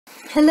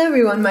Hello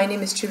everyone, my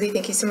name is Julie.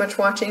 Thank you so much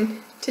for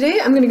watching. Today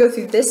I'm going to go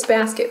through this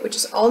basket, which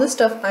is all the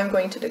stuff I'm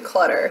going to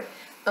declutter.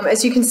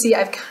 As you can see,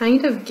 I've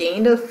kind of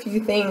gained a few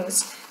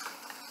things,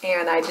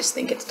 and I just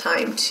think it's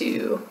time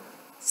to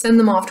send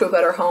them off to a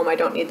better home. I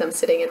don't need them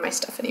sitting in my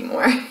stuff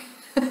anymore.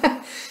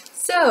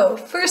 So,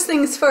 first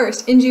things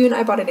first, in June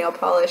I bought a nail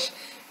polish.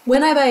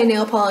 When I buy a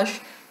nail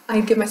polish,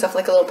 I give myself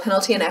like a little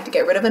penalty and I have to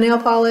get rid of a nail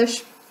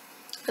polish.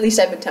 At least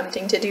I've been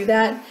attempting to do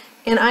that.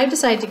 And I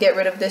decided to get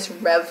rid of this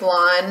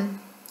Revlon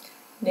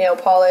nail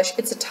polish.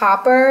 It's a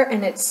topper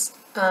and it's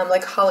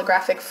like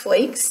holographic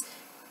flakes.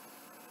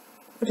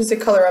 What is the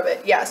color of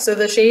it? Yeah, so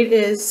the shade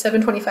is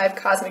 725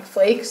 Cosmic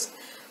Flakes.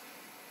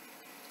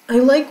 I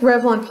like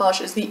Revlon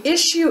polishes. The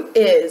issue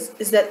is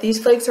that these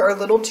flakes are a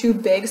little too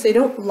big, so they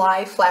don't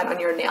lie flat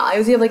on your nail. I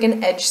always have like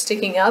an edge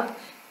sticking up,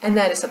 and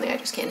that is something I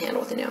just can't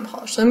handle with a nail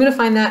polish. So I'm going to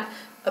find that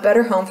a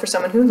better home for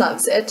someone who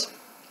loves it.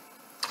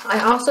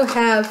 I also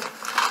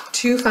have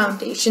two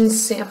foundation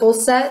sample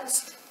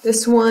sets.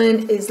 This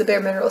one is the Bare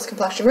Minerals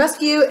Complexion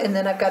Rescue, and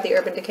then I've got the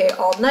Urban Decay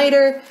All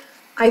Nighter.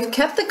 I've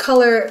kept the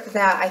color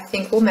that I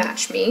think will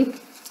match me,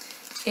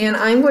 and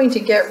I'm going to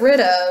get rid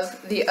of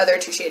the other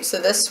two shades. So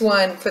this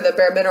one, for the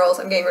Bare Minerals,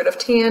 I'm getting rid of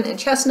Tan and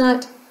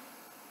Chestnut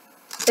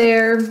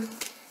there,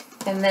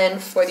 and then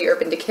for the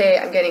Urban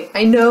Decay,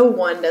 I know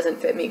one doesn't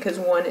fit me because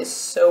one is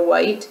so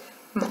white.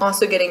 I'm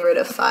also getting rid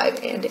of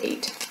 5 and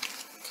 8.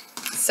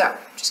 So,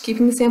 just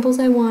keeping the samples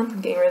I want,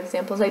 I'm getting rid of the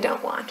samples I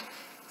don't want.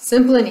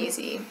 Simple and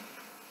easy.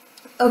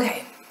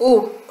 Okay,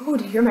 oh,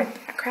 did you hear my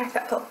back crack?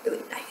 That felt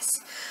really nice.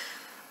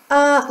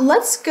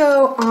 Let's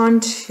go on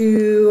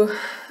to,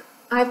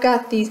 I've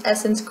got these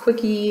Essence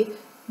Quickie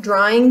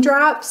drying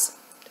drops.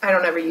 I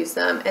don't ever use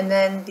them. And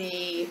then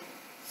the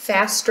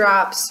Fast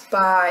Drops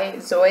by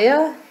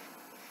Zoya.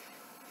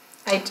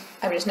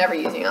 I'm just never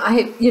using them.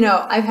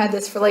 I've had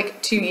this for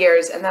like 2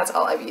 years and that's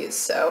all I've used,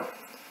 so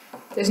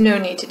there's no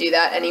need to do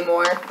that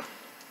anymore.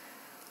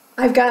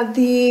 I've got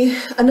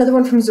another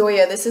one from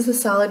Zoya. This is the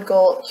Solid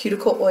Gold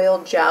Cuticle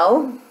Oil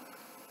Gel.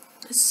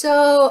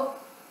 So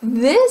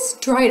this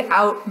dried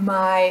out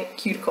my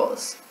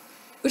cuticles,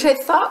 which I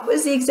thought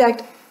was the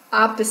exact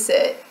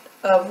opposite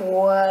of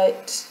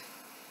what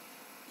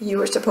you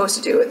were supposed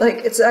to do. I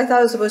thought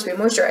it was supposed to be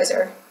a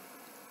moisturizer.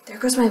 There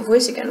goes my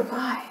voice again.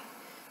 Why?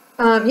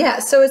 Yeah,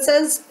 so it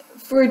says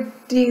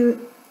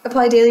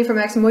apply daily for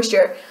maximum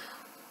moisture.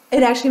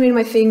 It actually made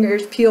my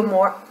fingers peel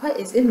more. What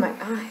is in my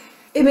eye?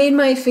 It made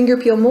my finger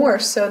peel more,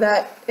 so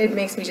that it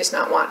makes me just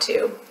not want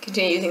to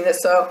continue using this.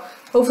 So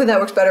hopefully that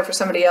works better for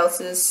somebody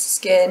else's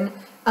skin.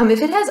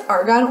 If it has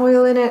argan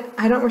oil in it,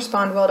 I don't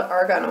respond well to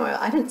argan oil.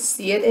 I didn't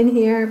see it in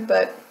here,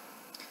 but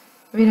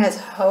I mean, it has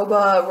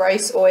jojoba,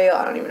 rice oil.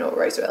 I don't even know what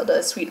rice oil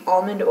does. Sweet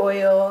almond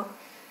oil.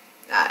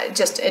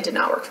 It did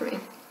not work for me.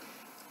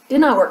 Did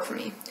not work for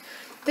me.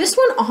 This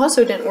one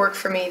also didn't work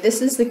for me.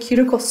 This is the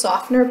Cuticle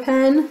Softener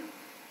Pen.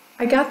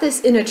 I got this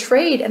in a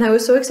trade and I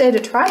was so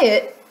excited to try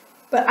it,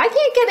 but I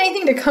can't get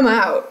anything to come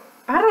out.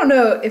 I don't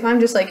know if I'm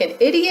just like an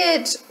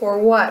idiot or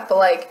what, but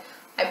like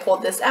I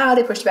pulled this out,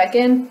 I pushed it back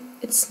in.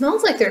 It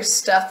smells like there's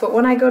stuff, but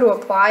when I go to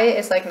apply it,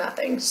 it's like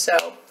nothing.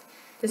 So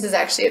this is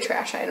actually a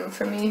trash item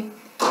for me.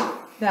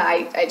 That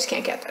I just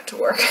can't get that to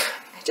work.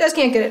 I just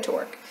can't get it to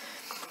work.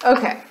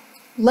 Okay,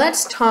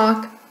 let's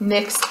talk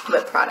NYX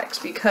lip products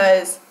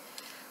because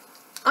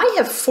I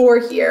have 4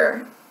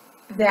 here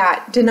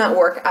that did not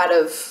work out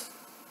of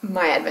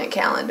my advent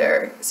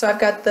calendar. So I've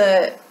got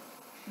the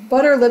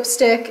butter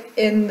lipstick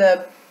in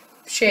the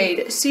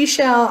shade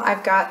Seashell.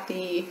 I've got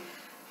the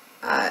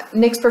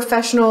NYX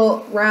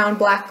Professional Round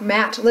Black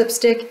Matte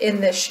Lipstick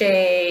in the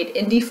shade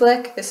Indie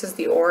Flick. This is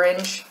the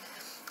orange.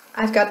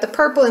 I've got the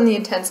purple in the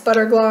Intense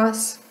Butter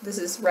Gloss. This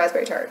is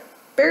Raspberry Tart.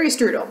 Berry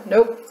Strudel.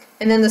 Nope.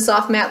 And then the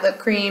Soft Matte Lip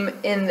Cream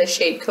in the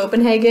shade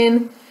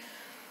Copenhagen.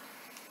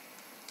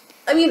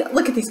 I mean,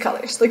 look at these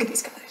colors. Look at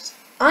these colors.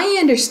 I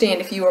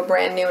understand if you are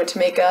brand new into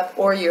makeup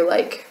or you're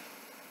like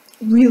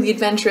really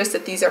adventurous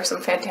that these are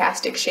some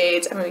fantastic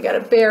shades. I mean, we got a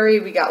berry,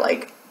 we got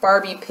like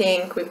Barbie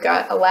pink, we've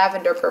got a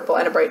lavender purple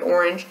and a bright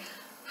orange.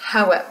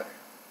 However,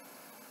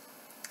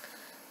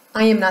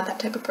 I am not that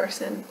type of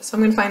person, so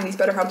I'm going to find these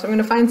better homes. I'm going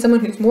to find someone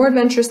who's more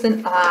adventurous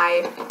than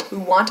I, who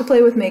want to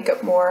play with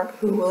makeup more,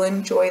 who will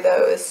enjoy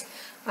those.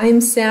 I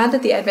am sad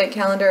that the advent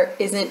calendar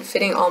isn't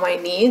fitting all my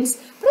needs,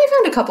 but I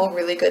found a couple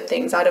really good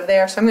things out of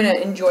there, so I'm going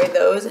to enjoy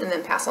those and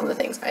then pass on the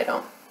things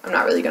I'm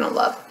not really going to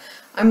love.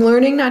 I'm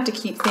learning not to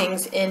keep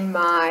things in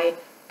my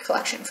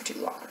collection for too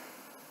long.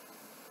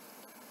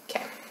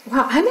 Okay.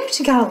 Wow, I've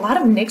actually got a lot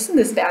of NYX in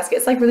this basket.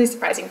 It's like really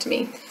surprising to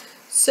me.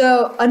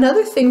 So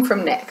another thing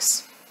from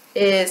NYX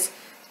is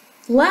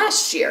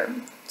last year,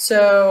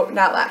 so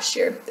not last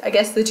year, I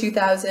guess the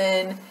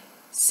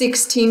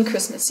 2016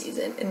 Christmas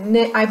season, and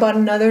I bought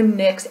another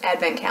NYX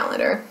advent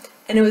calendar,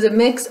 and it was a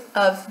mix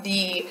of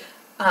the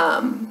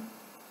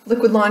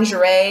liquid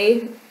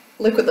lingerie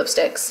liquid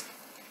lipsticks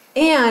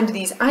and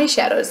these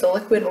eyeshadows, the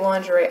liquid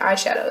lingerie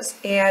eyeshadows,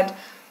 and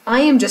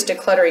I am just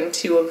decluttering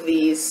 2 of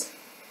these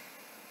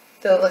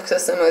that look so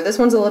similar. This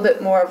one's a little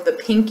bit more of the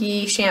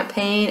pinky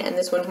champagne, and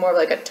this one's more of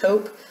like a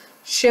taupe.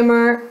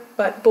 shimmer,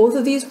 but both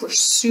of these were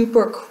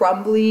super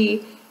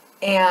crumbly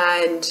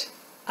and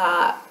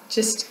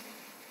just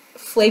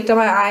flaked on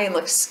my eye and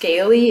looked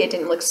scaly. It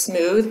didn't look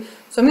smooth.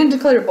 So I'm going to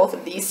declutter both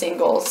of these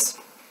singles.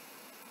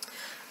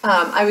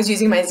 I was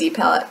using my Z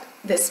palette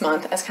this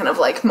month as kind of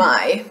like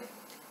my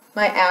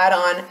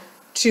add-on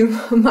to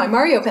my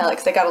Mario palette,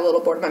 because I got a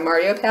little bored of my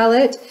Mario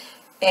palette,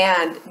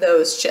 and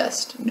those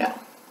just, no.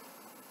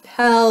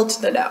 Hell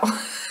to the no.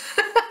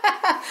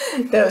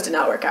 Those did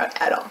not work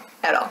out at all,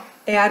 at all.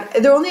 And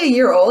they're only a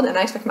year old, and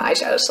I expect my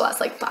eyeshadows to last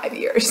like 5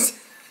 years.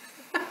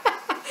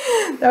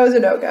 That was a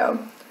no-go.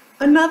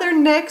 Another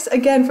NYX,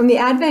 again, from the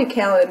Advent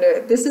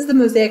calendar. This is the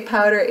Mosaic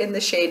powder in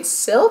the shade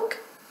Silk.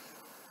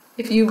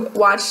 If you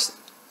watch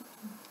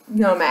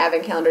my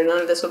Advent calendar,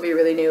 none of this will be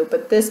really new,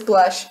 but this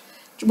blush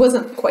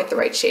wasn't quite the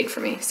right shade for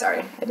me.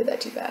 Sorry, I did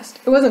that too fast.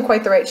 It wasn't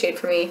quite the right shade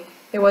for me.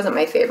 It wasn't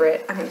my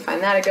favorite. I'm going to find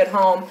that a good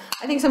home.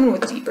 I think someone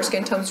with deeper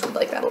skin tones would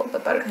like that a little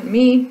bit better than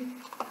me.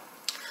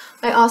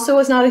 I also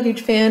was not a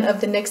huge fan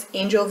of the NYX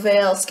Angel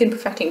Veil Skin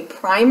Perfecting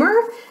Primer.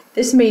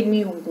 This made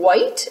me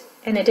white,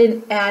 and it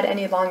didn't add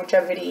any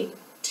longevity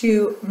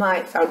to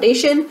my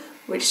foundation,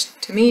 which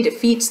to me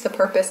defeats the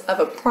purpose of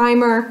a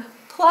primer.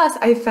 Plus,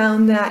 I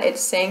found that it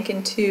sank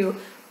into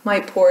my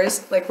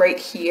pores, like right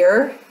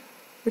here,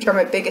 which are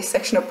my biggest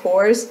section of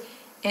pores,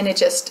 and it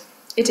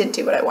didn't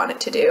do what I want it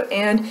to do.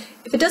 And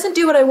if it doesn't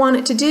do what I want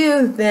it to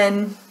do,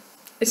 then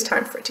it's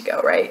time for it to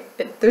go, right?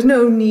 There's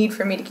no need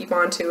for me to keep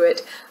on to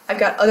it. I've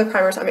got other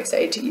primers I'm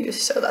excited to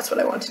use, so that's what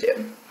I want to do.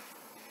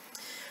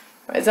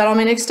 All right, is that all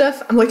my NYX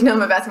stuff? I'm looking down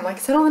my bathroom like,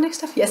 is that all the NYX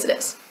stuff? Yes, it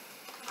is.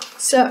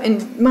 So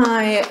in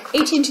my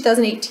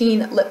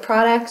 2018 lip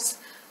products,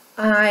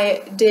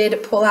 I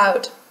did pull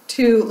out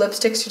 2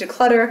 lipsticks to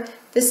declutter.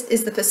 This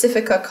is the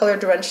Pacifica Color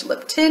Drenched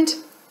Lip Tint.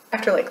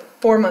 After like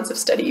 4 months of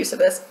steady use of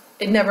this,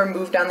 it never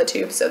moved down the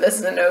tube, so this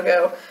is a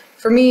no-go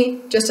for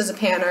me, just as a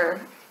panner,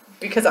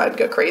 because I'd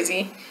go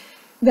crazy.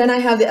 Then I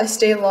have the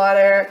Estee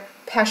Lauder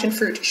Passion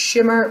Fruit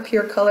Shimmer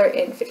Pure Color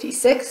in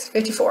 54.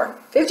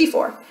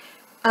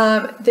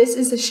 This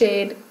is a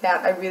shade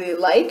that I really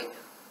like,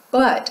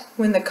 but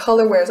when the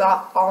color wears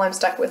off, all I'm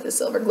stuck with is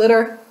silver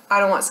glitter. I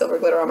don't want silver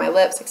glitter on my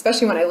lips,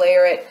 especially when I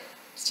layer it.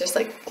 It's just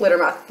like glitter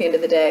mouth at the end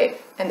of the day,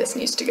 and this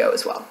needs to go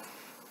as well.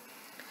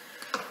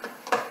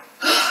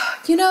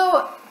 You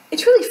know,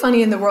 it's really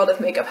funny in the world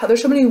of makeup how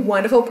there's so many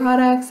wonderful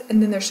products,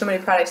 and then there's so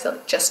many products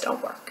that just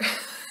don't work.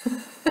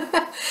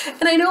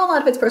 And I know a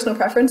lot of it's personal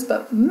preference,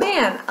 but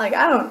man, like,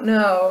 I don't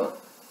know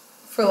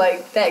for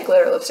like that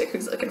glitter lipstick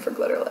who's looking for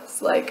glitter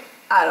lips. Like,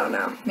 I don't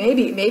know.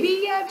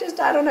 Maybe, yeah,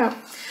 I don't know.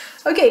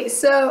 Okay,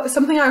 so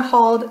something I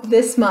hauled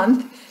this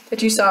month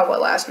that you saw,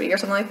 what, last week or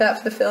something like that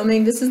for the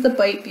filming. This is the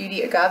Bite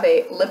Beauty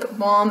Agave Lip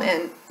Balm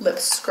and Lip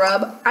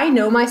Scrub. I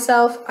know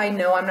myself. I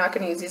know I'm not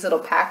going to use these little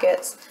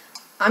packets.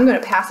 I'm going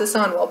to pass this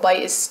on while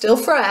Bite is still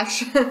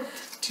fresh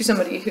to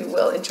somebody who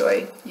will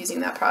enjoy using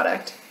that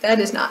product. That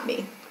is not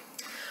me.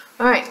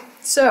 Alright,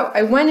 so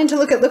I went in to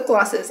look at lip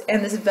glosses,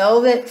 and this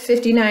Velvet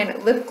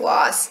 59 lip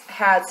gloss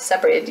had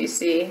separated. You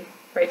see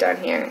right down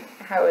here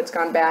how it's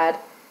gone bad.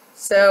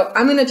 So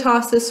I'm going to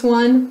toss this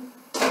one.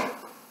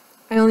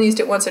 I only used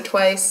it once or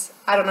twice.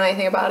 I don't know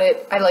anything about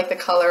it. I like the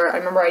color. I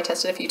remember I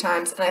tested it a few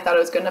times, and I thought it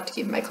was good enough to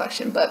keep in my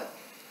collection, but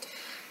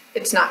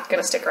it's not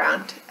going to stick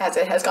around as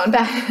it has gone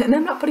bad, and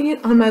I'm not putting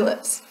it on my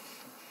lips.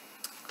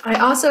 I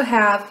also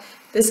have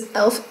this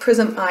e.l.f.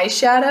 Prism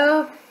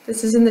eyeshadow.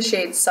 This is in the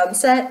shade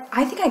Sunset.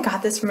 I think I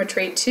got this from a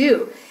trade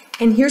too,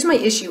 and here's my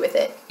issue with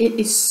it. It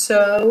is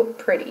so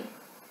pretty.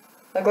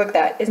 Look at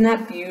that. Isn't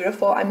that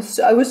beautiful? I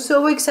was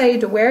so excited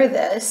to wear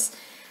this,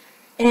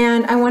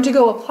 and I went to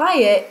go apply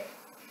it,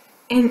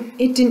 and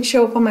it didn't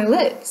show up on my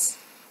lids.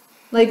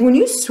 Like, when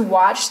you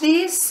swatch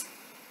these,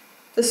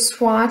 the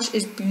swatch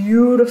is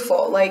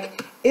beautiful.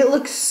 Like, it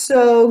looks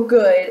so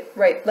good,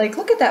 right? Like,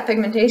 look at that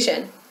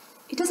pigmentation.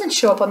 It doesn't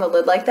show up on the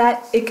lid like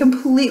that. It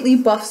completely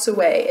buffs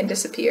away and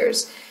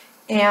disappears.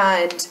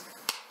 And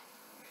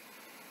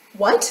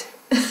what?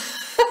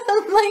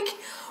 Like,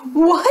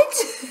 what?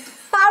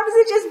 How does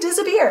it just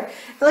disappear?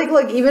 Like,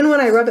 look, even when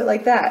I rub it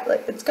like that,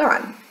 like, it's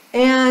gone.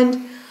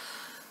 And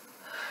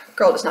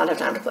girl does not have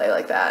time to play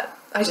like that.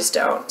 I just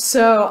don't.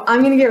 So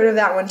I'm gonna get rid of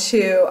that one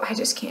too. I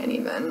just can't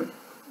even.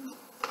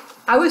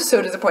 I was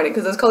so disappointed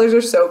because those colors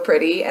are so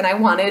pretty, and I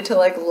wanted to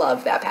like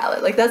love that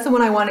palette. Like, that's the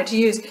one I wanted to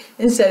use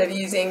instead of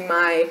using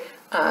my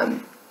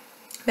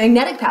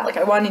magnetic palette.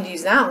 Like, I wanted to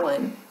use that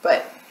one,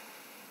 but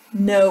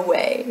no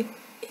way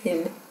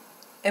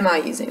am I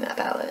using that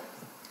palette.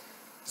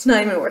 It's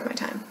not even worth my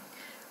time.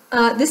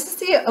 This is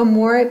the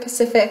Amore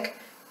Pacific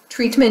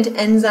Treatment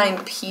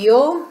Enzyme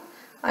Peel.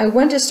 I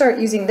went to start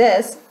using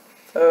this,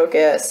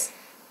 focus,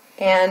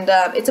 and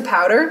it's a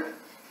powder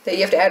that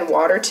you have to add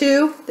water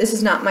to. This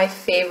is not my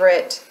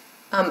favorite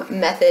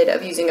method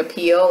of using a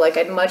peel. Like,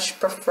 I'd much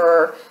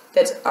prefer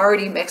that's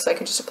already mixed so I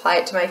can just apply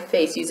it to my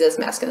face, use it as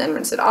mask, and then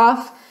rinse it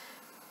off.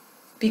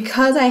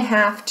 Because I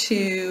have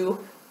to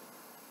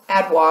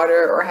add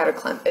water or how to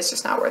cleanse, it's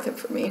just not worth it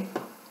for me.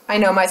 I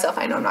know myself,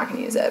 I know I'm not going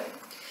to use it.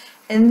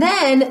 And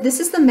then this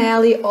is the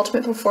Mally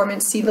Ultimate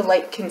Performance See the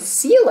Light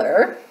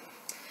Concealer.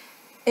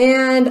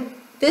 And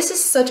this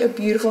is such a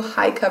beautiful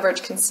high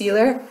coverage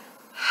concealer.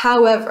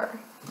 However,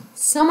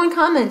 someone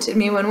commented to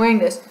me when wearing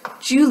this,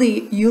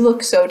 "Julie, you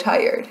look so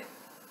tired."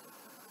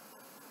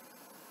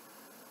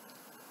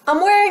 I'm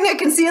wearing a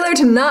concealer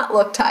to not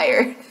look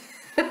tired.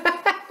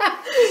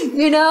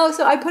 You know,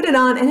 so I put it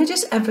on and it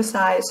just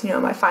emphasized, you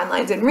know, my fine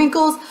lines and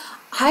wrinkles.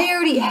 I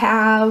already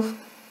have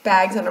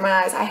bags under my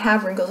eyes. I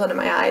have wrinkles under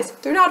my eyes.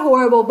 They're not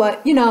horrible,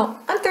 but you know,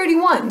 I'm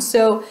 31,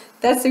 so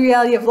that's the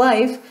reality of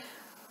life.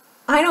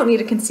 I don't need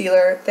a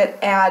concealer that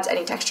adds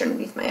any texture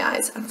underneath my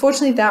eyes.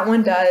 Unfortunately, that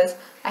one does.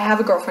 I have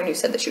a girlfriend who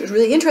said that she was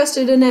really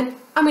interested in it.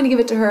 I'm gonna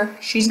give it to her.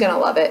 She's gonna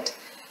love it.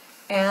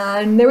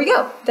 And there we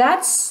go.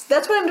 That's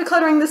what I'm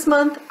decluttering this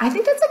month. I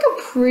think that's like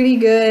a pretty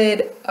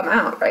good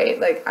amount,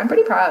 right? Like, I'm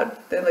pretty proud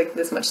that like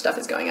this much stuff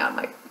is going on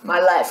in my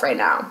life right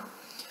now.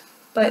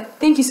 But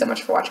thank you so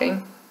much for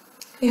watching.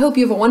 I hope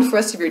you have a wonderful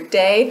rest of your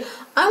day.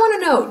 I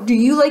want to know, do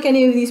you like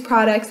any of these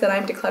products that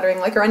I'm decluttering?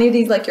 Like, are any of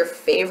these like your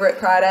favorite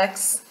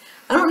products?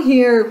 I don't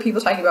hear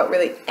people talking about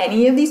really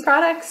any of these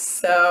products,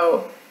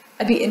 so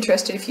I'd be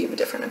interested if you have a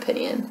different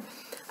opinion.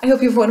 I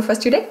hope you have a wonderful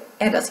rest of your day,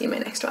 and I'll see you in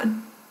my next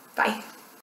one. Bye.